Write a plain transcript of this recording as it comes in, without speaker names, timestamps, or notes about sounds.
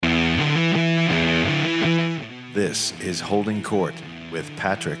This is Holding Court with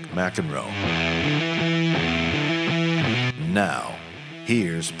Patrick McEnroe. Now,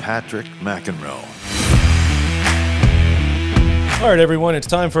 here's Patrick McEnroe. All right, everyone, it's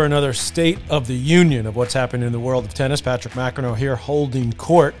time for another State of the Union of what's happening in the world of tennis. Patrick McEnroe here, holding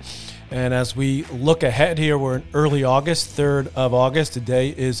court. And as we look ahead here, we're in early August, 3rd of August. Today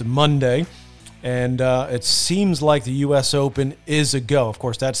is Monday. And it seems like the U.S. Open is a go. Of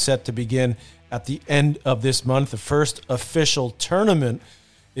course, that's set to begin at the end of this month. The first official tournament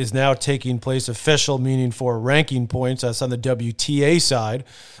is now taking place. Official meaning for ranking points. That's on the WTA side.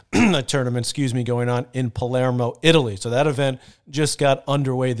 A tournament, going on in Palermo, Italy. So that event just got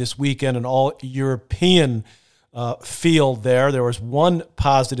underway this weekend, an all-European field there. There was one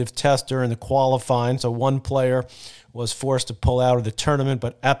positive tester in the qualifying, so one player was forced to pull out of the tournament.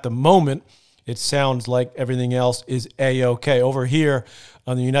 But at the moment, it sounds like everything else is A-OK. Over here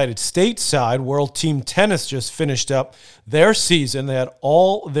on the United States side, World Team Tennis just finished up their season. They had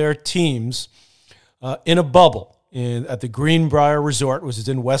all their teams in a bubble at the Greenbrier Resort, which is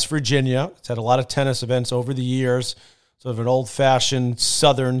in West Virginia. It's had a lot of tennis events over the years, sort of an old-fashioned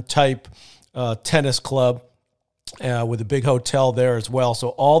Southern-type tennis club with a big hotel there as well. So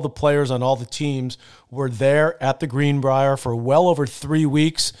all the players on all the teams were there at the Greenbrier for well over 3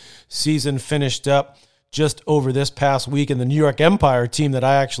 weeks. Season finished up just over this past week. And the New York Empire team that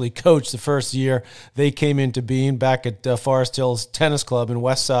I actually coached the first year, they came into being back at Forest Hills Tennis Club in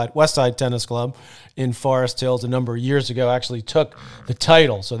Westside Tennis Club in Forest Hills a number of years ago, actually took the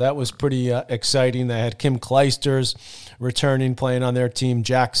title. So that was pretty exciting. They had Kim Clijsters returning, playing on their team,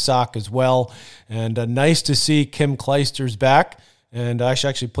 Jack Sock as well. And nice to see Kim Clijsters back. And she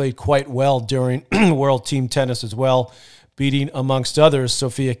actually played quite well during World Team Tennis as well, beating, amongst others,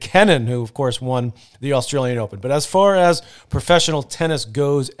 Sophia Kenin, who, of course, won the Australian Open. But as far as professional tennis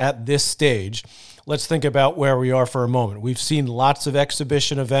goes at this stage, let's think about where we are for a moment. We've seen lots of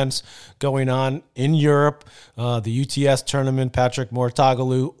exhibition events going on in Europe. The UTS tournament, Patrick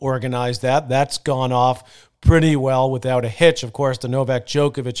Mouratoglou organized that. That's gone off pretty well without a hitch. Of course, the Novak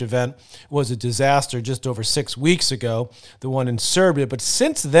Djokovic event was a disaster just over 6 weeks ago, the one in Serbia. But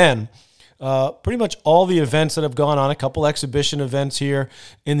since then, pretty much all the events that have gone on, a couple exhibition events here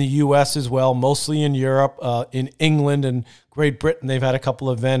in the U.S. as well, mostly in Europe, in England and Great Britain. They've had a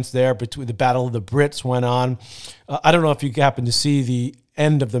couple events there. Between the Battle of the Brits went on. I don't know if you happen to see the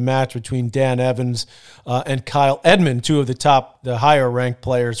end of the match between Dan Evans and Kyle Edmund, two of the higher-ranked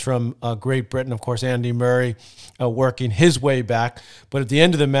players from Great Britain. Of course, Andy Murray working his way back. But at the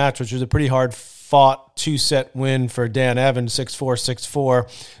end of the match, which was a pretty hard-fought two-set win for Dan Evans, 6-4,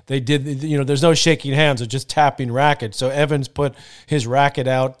 6-4. They did, there's no shaking hands, it's just tapping rackets. So Evans put his racket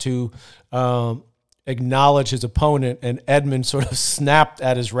out to acknowledge his opponent, and Edmund sort of snapped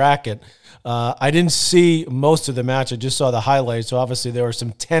at his racket. I didn't see most of the match. I just saw the highlights. So obviously there was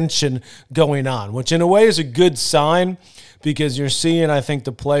some tension going on, which in a way is a good sign because you're seeing, I think,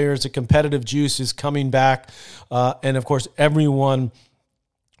 the players, the competitive juice is coming back. And, of course, everyone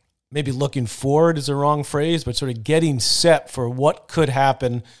maybe looking forward is the wrong phrase, but sort of getting set for what could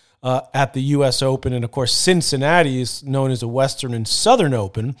happen at the U.S. Open. And, of course, Cincinnati is known as the Western and Southern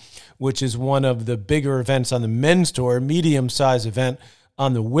Open, which is one of the bigger events on the men's tour, medium-sized event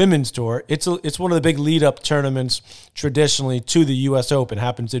on the women's tour. It's one of the big lead-up tournaments traditionally to the U.S. Open. It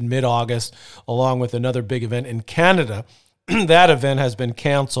happens in mid-August, along with another big event in Canada. That event has been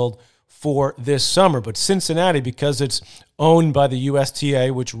canceled for this summer. But Cincinnati, because it's owned by the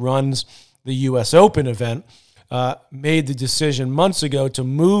USTA, which runs the U.S. Open event, made the decision months ago to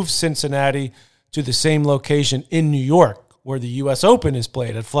move Cincinnati to the same location in New York, where the U.S. Open is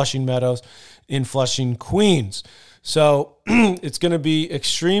played at Flushing Meadows in Flushing, Queens. So it's going to be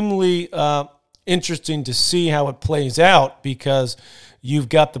extremely interesting to see how it plays out because you've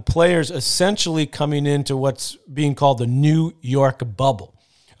got the players essentially coming into what's being called the New York bubble.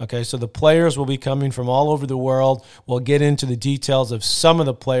 Okay, so the players will be coming from all over the world. We'll get into the details of some of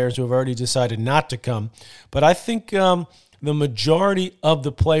the players who have already decided not to come. But I think the majority of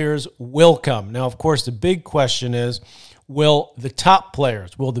the players will come. Now, of course, the big question is, will the top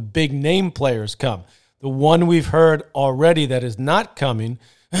players, will the big name players come? The one we've heard already that is not coming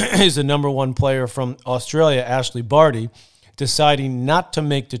is the number one player from Australia, Ashley Barty, deciding not to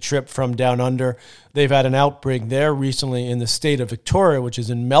make the trip from down under. They've had an outbreak there recently in the state of Victoria, which is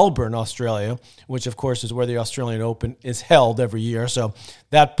in Melbourne, Australia, which, of course, is where the Australian Open is held every year. So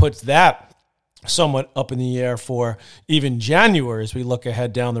that puts that somewhat up in the air for even January as we look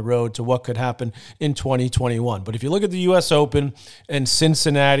ahead down the road to what could happen in 2021. But if you look at the U.S. Open and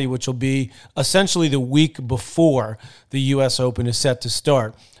Cincinnati, which will be essentially the week before the U.S. Open is set to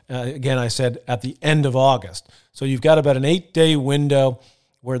start, again, I said at the end of August. So you've got about an 8-day window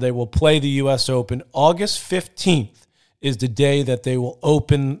where they will play the U.S. Open. August 15th is the day that they will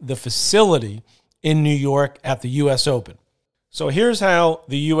open the facility in New York at the U.S. Open. So here's how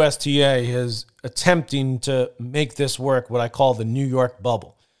the USTA is attempting to make this work, what I call the New York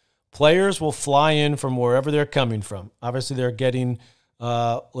bubble. Players will fly in from wherever they're coming from. Obviously, they're getting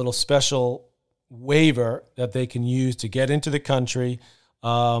a little special waiver that they can use to get into the country,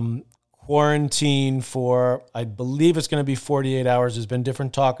 quarantine for, I believe it's going to be 48 hours. There's been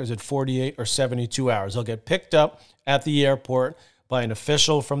different talk. Is it 48 or 72 hours? They'll get picked up at the airport by an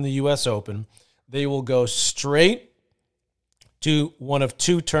official from the U.S. Open. They will go straight to one of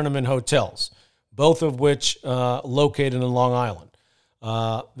 2 tournament hotels, both of which located in Long Island.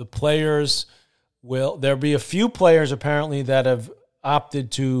 The players there'll be a few players apparently that have opted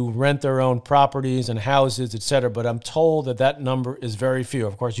to rent their own properties and houses, et cetera, but I'm told that number is very few.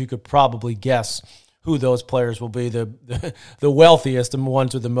 Of course, you could probably guess who those players will be, the wealthiest and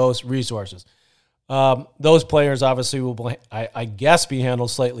ones with the most resources. Those players obviously will, I guess, be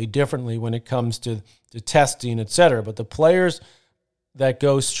handled slightly differently when it comes to testing, et cetera. But the players that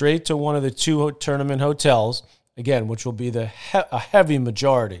go straight to one of the 2 tournament hotels, again, which will be a heavy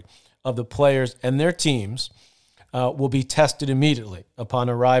majority of the players and their teams, will be tested immediately upon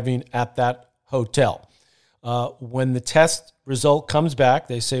arriving at that hotel. When the test result comes back,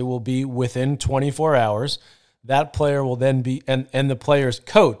 they say will be within 24 hours. That player will then be, and the player's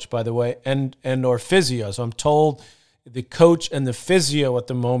coach, by the way, and or physio. So I'm told the coach and the physio at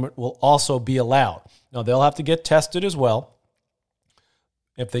the moment will also be allowed. Now, they'll have to get tested as well.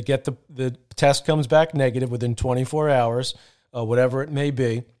 If they get the test comes back negative within 24 hours, whatever it may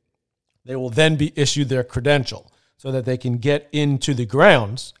be, they will then be issued their credential so that they can get into the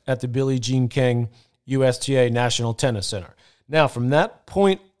grounds at the Billie Jean King USTA National Tennis Center. Now, from that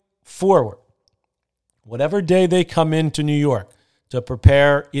point forward, whatever day they come into New York to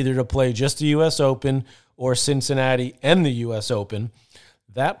prepare either to play just the U.S. Open or Cincinnati and the U.S. Open,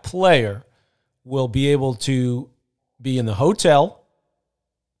 that player will be able to be in the hotel,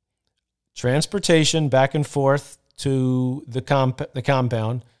 transportation back and forth to the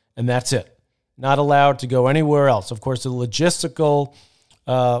compound, and that's it. Not allowed to go anywhere else. Of course, the logistical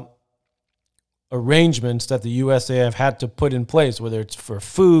arrangements that the USA have had to put in place, whether it's for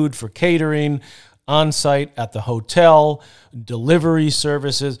food, for catering, on-site at the hotel, delivery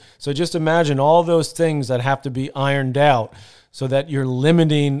services. So just imagine all those things that have to be ironed out so that you're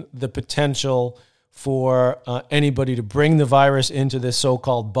limiting the potential for anybody to bring the virus into this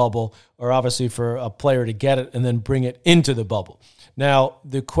so-called bubble, or obviously for a player to get it and then bring it into the bubble. Now,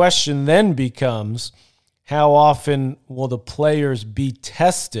 the question then becomes, how often will the players be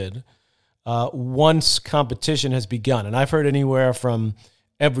tested once competition has begun? And I've heard anywhere from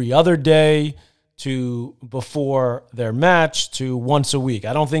every other day to before their match to once a week.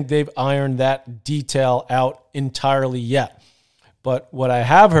 I don't think they've ironed that detail out entirely yet. But what I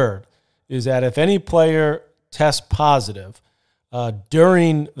have heard is that if any player tests positive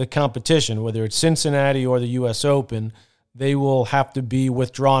during the competition, whether it's Cincinnati or the U.S. Open, they will have to be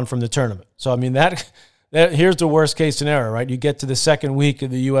withdrawn from the tournament. So, I mean, that here's the worst case scenario, right? You get to the second week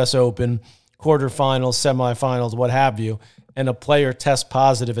of the U.S. Open, quarterfinals, semifinals, what have you, and a player tests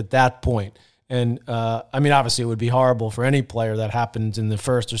positive at that point. And, I mean, obviously it would be horrible for any player that happens in the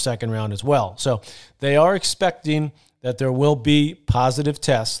first or second round as well. So they are expecting that there will be positive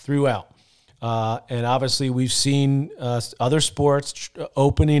tests throughout. And obviously we've seen other sports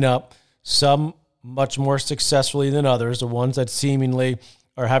opening up, some much more successfully than others. The ones that seemingly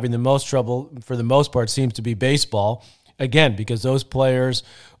are having the most trouble, for the most part, seems to be baseball. Again, because those players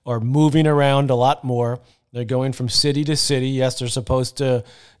are moving around a lot more. They're going from city to city. Yes, they're supposed to,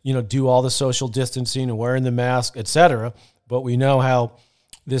 do all the social distancing and wearing the mask, et cetera. But we know how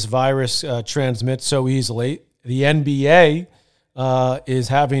this virus transmits so easily. The NBA is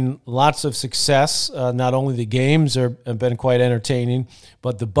having lots of success. Not only the games have been quite entertaining,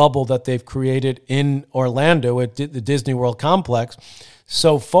 but the bubble that they've created in Orlando at the Disney World complex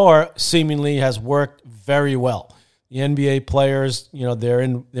so far seemingly has worked very well. The NBA players,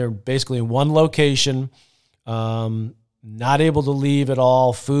 they're basically in one location, not able to leave at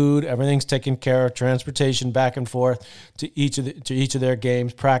all. Food, everything's taken care of. Transportation back and forth to each of their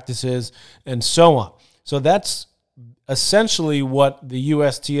games, practices, and so on. So that's essentially what the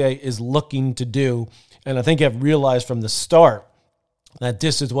USTA is looking to do, and I think have realized from the start that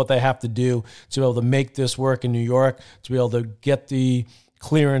this is what they have to do to be able to make this work in New York, to be able to get the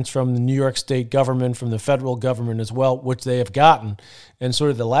clearance from the New York state government, from the federal government as well, which they have gotten. And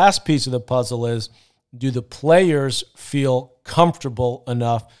sort of the last piece of the puzzle is do the players feel comfortable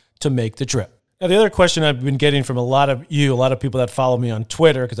enough to make the trip? Now, the other question I've been getting from a lot of people that follow me on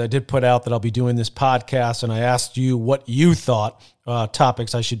Twitter, because I did put out that I'll be doing this podcast, and I asked you what you thought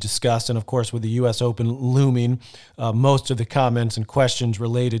topics I should discuss. And, of course, with the U.S. Open looming, most of the comments and questions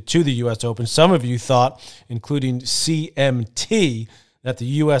related to the U.S. Open. Some of you thought, including CMT, that the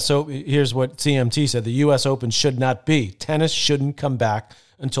U.S. Open, here's what CMT said, the U.S. Open should not be. Tennis shouldn't come back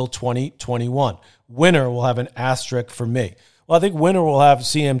until 2021. Winner will have an asterisk for me. Well, I think winner will have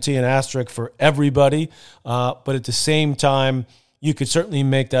CMT and asterisk for everybody, but at the same time, you could certainly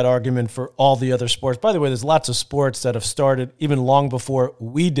make that argument for all the other sports. By the way, there's lots of sports that have started even long before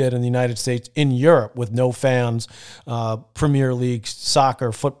we did in the United States, in Europe, with no fans, Premier League,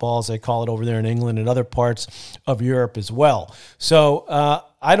 soccer, football, as they call it over there in England and other parts of Europe as well. So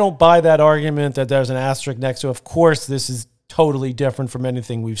I don't buy that argument that there's an asterisk next to it. Of course, this is totally different from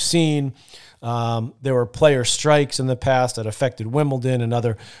anything we've seen. There were player strikes in the past that affected Wimbledon and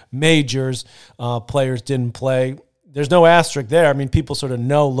other majors. Players didn't play. There's no asterisk there. I mean, people sort of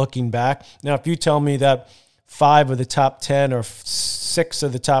know looking back. Now, if you tell me that 5 of the top 10 or 6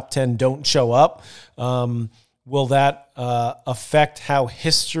 of the top 10 don't show up, will that affect how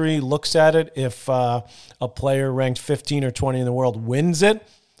history looks at it if a player ranked 15 or 20 in the world wins it?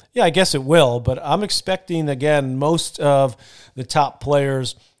 Yeah, I guess it will, but I'm expecting, again, most of the top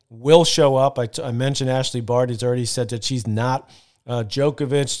players will show up. I mentioned Ashley Barty's already said that she's not.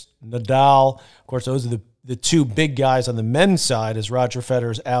 Djokovic, Nadal, of course, those are the two big guys on the men's side, as Roger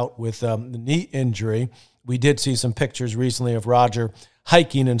Federer's out with the knee injury. We did see some pictures recently of Roger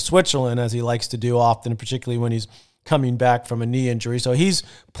hiking in Switzerland, as he likes to do often, particularly when he's coming back from a knee injury. So he's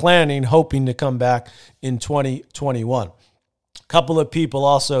hoping to come back in 2021. A couple of people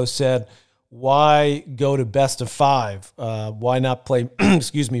also said, why go to best of 5? Why not play,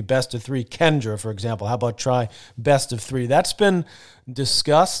 best of 3? Kendra, for example. How about try best of 3? That's been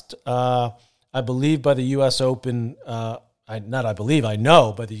discussed, I believe, by the U.S. Open. I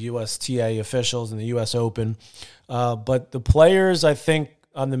know by the USTA officials and the U.S. Open. But the players, I think,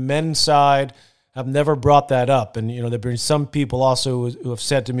 on the men's side have never brought that up. And, there have been some people also who have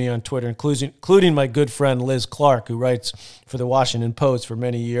said to me on Twitter, including my good friend Liz Clark, who writes for the Washington Post for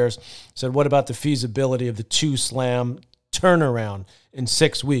many years, said, what about the feasibility of the 2-slam turnaround in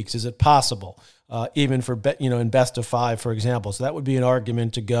 6 weeks? Is it possible? Even for, in best of 5, for example. So that would be an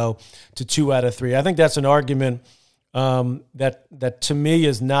argument to go to 2 out of 3. I think that's an argument that to me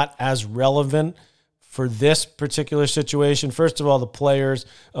is not as relevant for this particular situation. First of all, the players,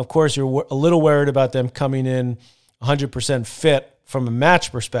 of course, you're a little worried about them coming in 100% fit from a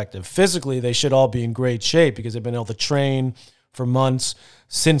match perspective. Physically, they should all be in great shape because they've been able to train for months.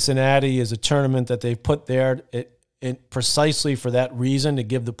 Cincinnati is a tournament that they've put there precisely for that reason, to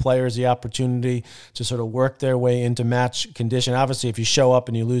give the players the opportunity to sort of work their way into match condition. Obviously, if you show up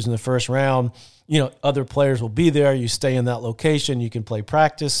and you lose in the first round, other players will be there. You stay in that location. You can play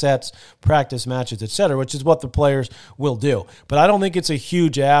practice sets, practice matches, etc., which is what the players will do. But I don't think it's a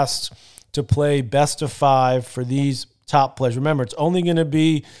huge ask to play best of 5 for these top players. Remember, it's only going to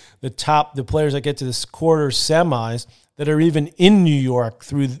be the players that get to this quarter semis that are even in New York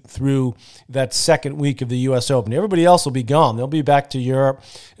through that second week of the U.S. Open. Everybody else will be gone. They'll be back to Europe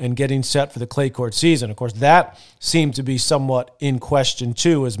and getting set for the clay court season. Of course, that seemed to be somewhat in question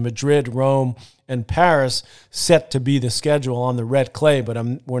too, as Madrid, Rome, and Paris set to be the schedule on the red clay. But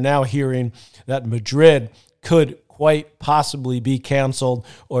we're now hearing that Madrid could quite possibly be canceled,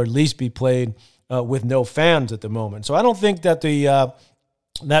 or at least be played with no fans at the moment. So I don't think that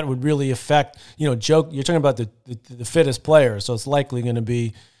that would really affect, you're talking about the fittest players. So it's likely going to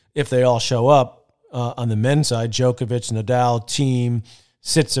be, if they all show up on the men's side, Djokovic, Nadal, Thiem,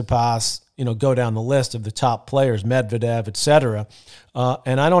 Tsitsipas, go down the list of the top players, Medvedev, etc.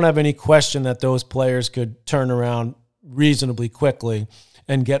 And I don't have any question that those players could turn around reasonably quickly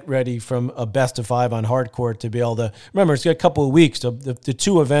and get ready from a best of 5 on hard court to be able to, remember, it's got a couple of weeks. The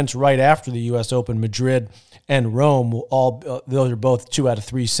 2 events right after the U.S. Open, Madrid and Rome, those are both 2 out of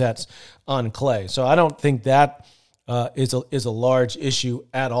 3 sets on clay. So I don't think that is a large issue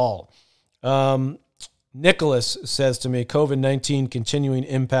at all. Nicholas says to me, COVID-19 continuing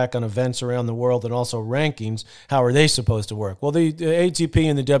impact on events around the world and also rankings, how are they supposed to work? Well, the ATP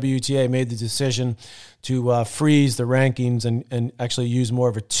and the WTA made the decision to freeze the rankings and actually use more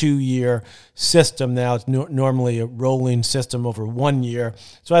of a 2-year system now. It's normally a rolling system over 1 year.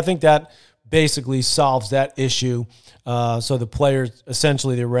 So I think that basically solves that issue. So the players,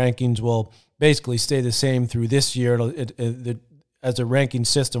 essentially their rankings will basically stay the same through this year as the ranking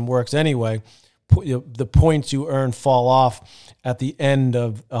system works anyway. the points you earn fall off at the end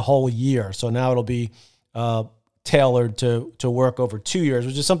of a whole year. So now it'll be tailored to work over 2 years,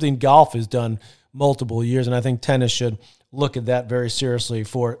 which is something golf has done multiple years, and I think tennis should look at that very seriously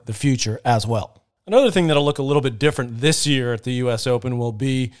for the future as well. Another thing that'll look a little bit different this year at the U.S. Open will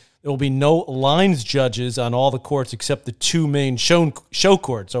be there will be no lines judges on all the courts except the two main show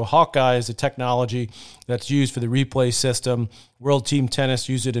courts. So Hawkeye is a technology that's used for the replay system. World Team Tennis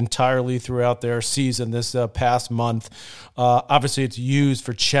used it entirely throughout their season this past month. Obviously, it's used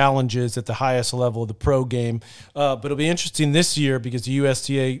for challenges at the highest level of the pro game. But it'll be interesting this year because the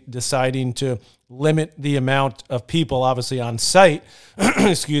USTA deciding to limit the amount of people obviously on site,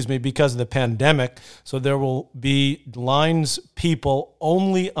 because of the pandemic. So there will be lines people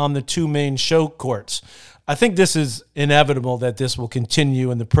only on the two main show courts. I think this is inevitable that this will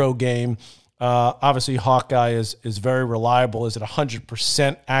continue in the pro game. Obviously, Hawkeye is very reliable. Is it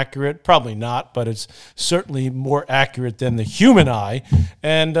 100% accurate? Probably not, but it's certainly more accurate than the human eye.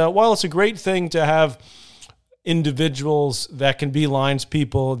 And while it's a great thing to have individuals that can be lines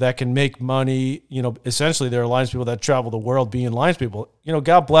people, that can make money, essentially there are lines people that travel the world being lines people,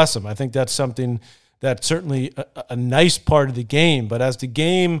 God bless them. I think that's something that's certainly a nice part of the game. But as the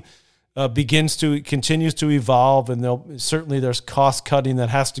game continues to evolve, and there's cost cutting that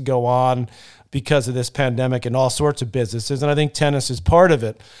has to go on because of this pandemic and all sorts of businesses. And I think tennis is part of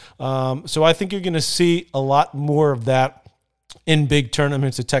it. So I think you're going to see a lot more of that in big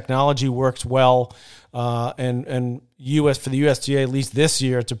tournaments. The technology works well. And for the USTA, at least this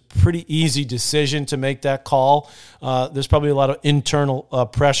year, it's a pretty easy decision to make that call. There's probably a lot of internal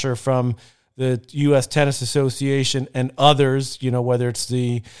pressure from the U.S. Tennis Association and others, whether it's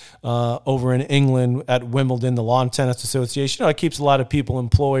the over in England at Wimbledon, the Lawn Tennis Association. It keeps a lot of people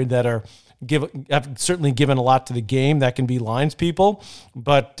employed that have certainly given a lot to the game. That can be lines people.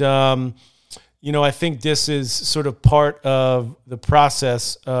 But, I think this is sort of part of the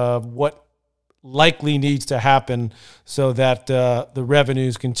process of what likely needs to happen so that the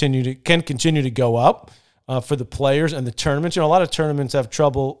revenues can continue to go up for the players and the tournaments. A lot of tournaments have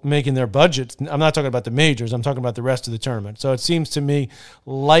trouble making their budgets. I'm not talking about the majors. I'm talking about the rest of the tournament. So it seems to me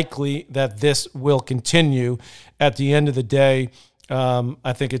likely that this will continue. At the end of the day,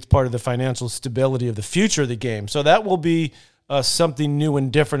 I think it's part of the financial stability of the future of the game. So that will be something new and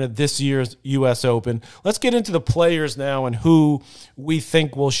different at this year's U.S. Open. Let's get into the players now and who we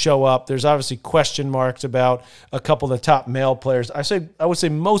think will show up. There's obviously question marks about a couple of the top male players. I would say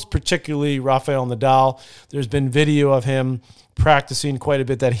most particularly Rafael Nadal. There's been video of him practicing quite a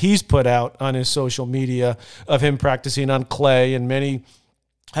bit that he's put out on his social media of him practicing on clay, and many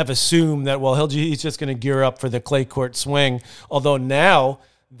have assumed that, he's just going to gear up for the clay court swing, although now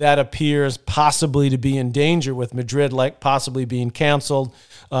that appears possibly to be in danger with Madrid possibly being canceled,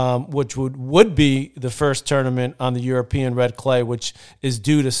 which would be the first tournament on the European red clay, which is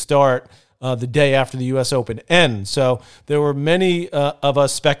due to start the day after the U.S. Open ends. So there were many of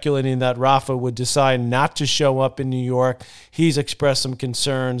us speculating that Rafa would decide not to show up in New York. He's expressed some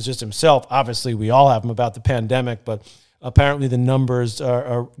concerns just himself. Obviously, we all have them about the pandemic, but apparently the numbers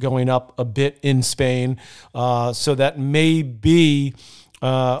are going up a bit in Spain. So that may be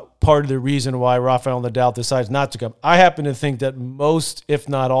part of the reason why Rafael Nadal decides not to come. I happen to think that most, if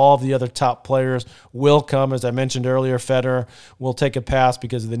not all, of the other top players will come. As I mentioned earlier, Federer will take a pass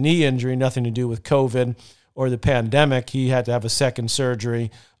because of the knee injury, nothing to do with COVID or the pandemic. He had to have a second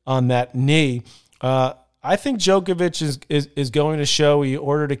surgery on that knee. I think Djokovic is going to show. He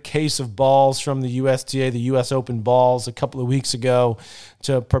ordered a case of balls from the USTA, the U.S. Open balls, a couple of weeks ago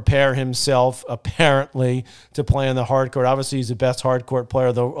to prepare himself, apparently, to play on the hard court. Obviously, he's the best hard court player,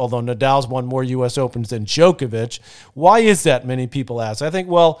 although Nadal's won more U.S. Opens than Djokovic. Why is that, many people ask? I think,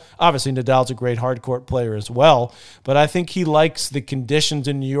 obviously Nadal's a great hard court player as well, but I think he likes the conditions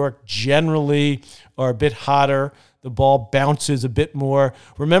in New York generally are a bit hotter. The ball bounces a bit more.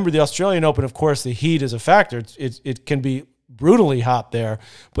 Remember, the Australian Open, of course, the heat is a factor. It can be brutally hot there.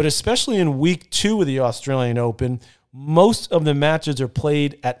 But especially in week 2 of the Australian Open, most of the matches are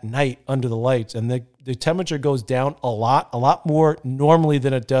played at night under the lights. And the temperature goes down a lot more normally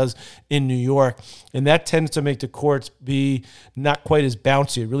than it does in New York. And that tends to make the courts be not quite as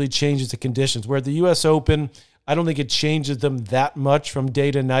bouncy. It really changes the conditions. Where at the U.S. Open, I don't think it changes them that much from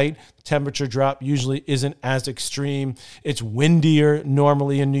day to night. The temperature drop usually isn't as extreme. It's windier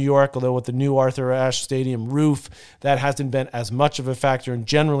normally in New York, although with the new Arthur Ashe Stadium roof, that hasn't been as much of a factor. And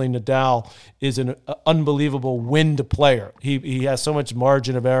generally, Nadal is an unbelievable wind player. He has so much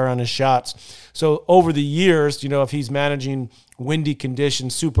margin of error on his shots. So over the years, if he's managing windy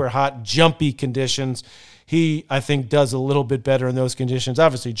conditions, super hot, jumpy conditions. He, I think, does a little bit better in those conditions.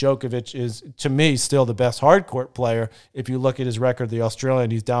 Obviously, Djokovic is, to me, still the best hard court player. If you look at his record, the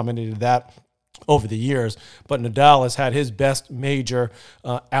Australian, he's dominated that over the years. But Nadal has had his best major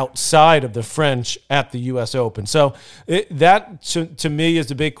outside of the French at the U.S. Open. So that, to me, is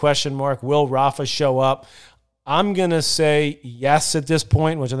the big question mark. Will Rafa show up? I'm going to say yes at this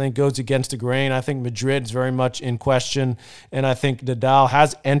point, which I think goes against the grain. I think Madrid's very much in question, and I think Nadal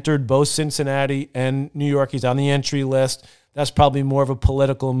has entered both Cincinnati and New York. He's on the entry list. That's probably more of a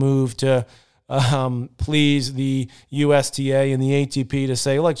political move to please the USTA and the ATP to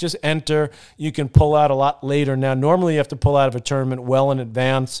say, look, just enter. You can pull out a lot later. Now, normally you have to pull out of a tournament well in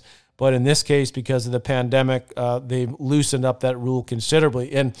advance, but in this case, because of the pandemic, they've loosened up that rule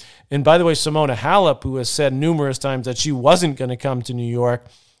considerably. And by the way, Simona Halep, who has said numerous times that she wasn't going to come to New York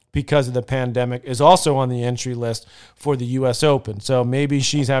because of the pandemic, is also on the entry list for the U.S. Open. So maybe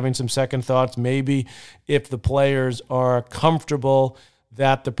she's having some second thoughts. Maybe if the players are comfortable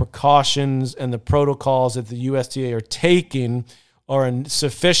that the precautions and the protocols that the USTA are taking are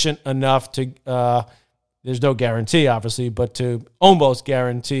sufficient enough to there's no guarantee, obviously, but to almost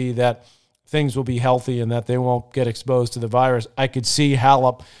guarantee that things will be healthy and that they won't get exposed to the virus. I could see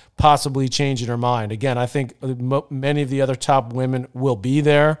Halep possibly changing her mind. Again, I think many of the other top women will be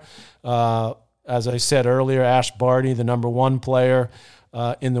there. As I said earlier, Ash Barty, the number one player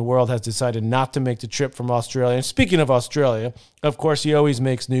in the world, has decided not to make the trip from Australia. And speaking of Australia, of course, he always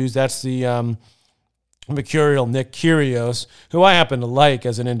makes news. That's the mercurial Nick Kyrgios, who I happen to like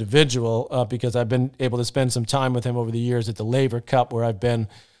as an individual because I've been able to spend some time with him over the years at the Laver Cup, where I've been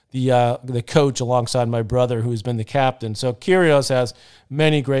the coach alongside my brother, who's been the captain. So Kyrgios has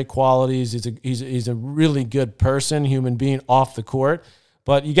many great qualities. He's a really good person, human being off the court.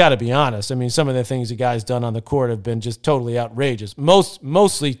 But you got to be honest. I mean, some of the things the guy's done on the court have been just totally outrageous.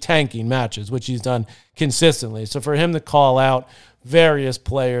 Mostly tanking matches, which he's done consistently. So for him to call out various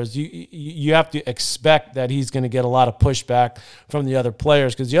players, you have to expect that he's going to get a lot of pushback from the other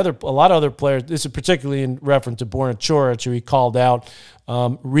players, because a lot of other players, this is particularly in reference to Borna Coric, who he called out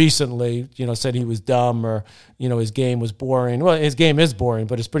recently, said he was dumb or, his game was boring. Well, his game is boring,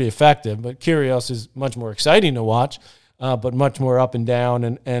 but it's pretty effective. But Kyrgios is much more exciting to watch. But much more up and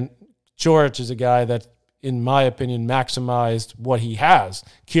down. And Coric is a guy that, in my opinion, maximized what he has.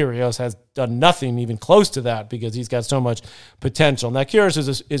 Kyrgios has done nothing even close to that because he's got so much potential. Now,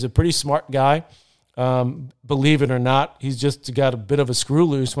 Kyrgios is a pretty smart guy. Believe it or not, he's just got a bit of a screw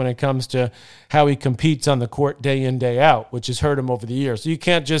loose when it comes to how he competes on the court day in, day out, which has hurt him over the years. So you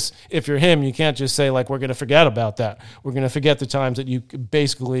can't just, if you're him, you can't just say, like, we're going to forget about that. We're going to forget the times that you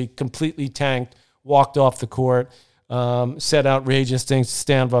basically completely tanked, walked off the court, said outrageous things to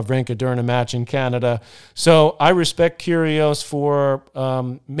Stan Wawrinka during a match in Canada. So I respect Kyrgios for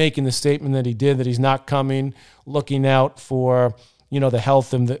making the statement that he did, that he's not coming, looking out for the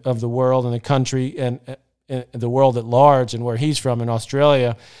health of the world and the country and the world at large and where he's from in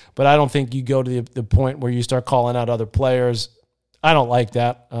Australia. But I don't think you go to the point where you start calling out other players. I don't like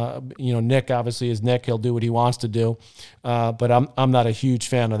that. Nick obviously is Nick. He'll do what he wants to do. But I'm not a huge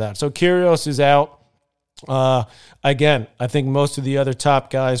fan of that. So Kyrgios is out. Again, I think most of the other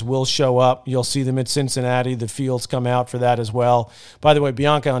top guys will show up. You'll see them at Cincinnati. The fields come out for that as well. By the way,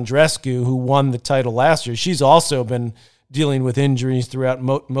 Bianca Andreescu, who won the title last year, she's also been dealing with injuries throughout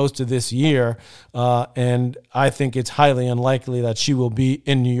most of this year. And I think it's highly unlikely that she will be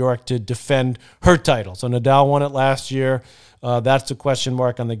in New York to defend her title. So Nadal won it last year. That's a question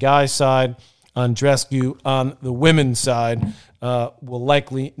mark on the guys' side. Andreescu on the women's side will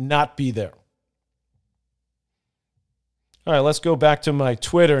likely not be there. All right, let's go back to my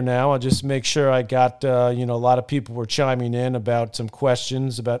Twitter now. I'll just make sure I got, a lot of people were chiming in about some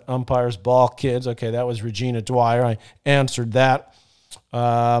questions about umpires, ball kids. Okay, that was Regina Dwyer. I answered that.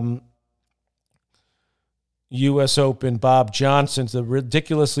 U.S. Open, Bob Johnson's, the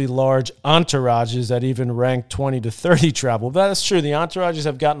ridiculously large entourages that even rank 20 to 30 travel. That's true. The entourages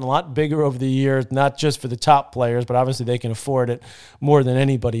have gotten a lot bigger over the years, not just for the top players, but obviously they can afford it more than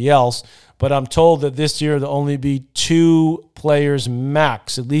anybody else. But I'm told that this year there'll only be 2 players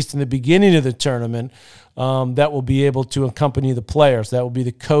max, at least in the beginning of the tournament, that will be able to accompany the players. That will be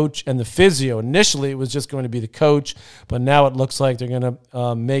the coach and the physio. Initially, it was just going to be the coach, but now it looks like they're going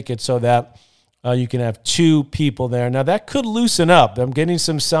to make it so that you can have 2 people there. Now, that could loosen up. I'm getting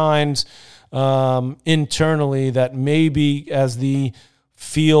some signs internally that maybe as the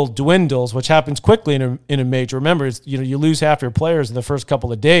field dwindles, which happens quickly in a major. Remember, you lose half your players in the first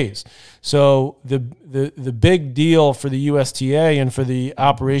couple of days. So the big deal for the USTA and for the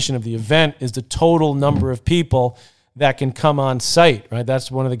operation of the event is the total number of people that can come on site, right? That's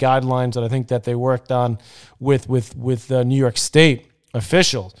one of the guidelines that I think that they worked on with New York State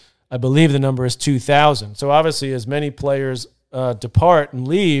officials. I believe the number is 2,000. So obviously, as many players depart and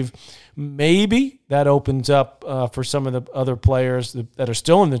leave, maybe that opens up for some of the other players that are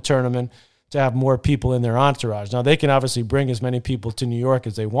still in the tournament to have more people in their entourage. Now, they can obviously bring as many people to New York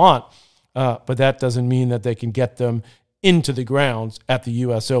as they want, but that doesn't mean that they can get them into the grounds at the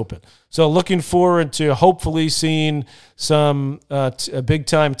U.S. Open. So looking forward to hopefully seeing some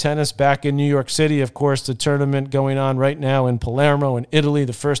big-time tennis back in New York City. Of course, the tournament going on right now in Palermo in Italy,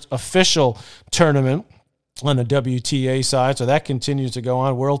 the first official tournament on the WTA side. So that continues to go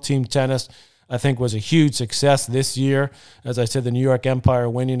on. World Team Tennis, I think, was a huge success this year. As I said, the New York Empire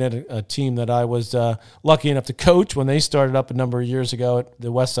winning it, a team that I was lucky enough to coach when they started up a number of years ago at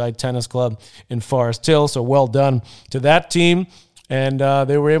the West Side Tennis Club in Forest Hill. So well done to that team. And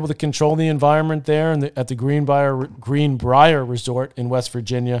they were able to control the environment there at the Greenbrier Resort in West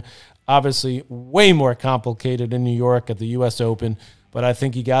Virginia. Obviously, way more complicated in New York at the U.S. Open. But I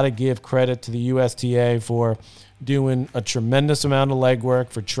think you got to give credit to the USTA for doing a tremendous amount of legwork,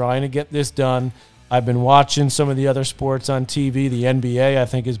 for trying to get this done. I've been watching some of the other sports on TV. The NBA, I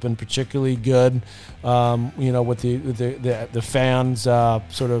think, has been particularly good, with the fans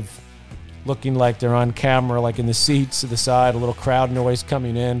sort of looking like they're on camera, like in the seats to the side, a little crowd noise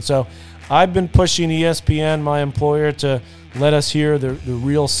coming in. So I've been pushing ESPN, my employer, to let us hear the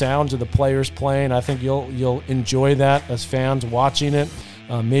real sounds of the players playing. I think you'll enjoy that as fans watching it.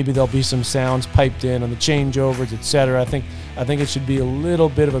 Maybe there'll be some sounds piped in on the changeovers, etc. I think it should be a little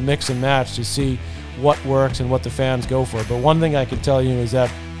bit of a mix and match to see what works and what the fans go for. But one thing I can tell you is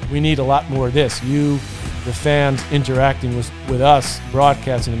that we need a lot more of this. You, the fans, interacting with us,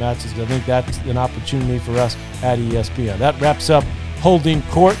 broadcasting the matches. I think that's an opportunity for us at ESPN. That wraps up Holding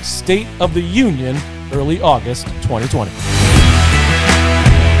Court State of the Union, early August 2020.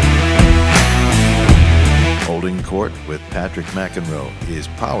 Holding Court with Patrick McEnroe is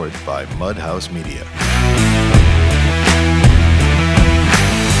powered by Mudhouse Media.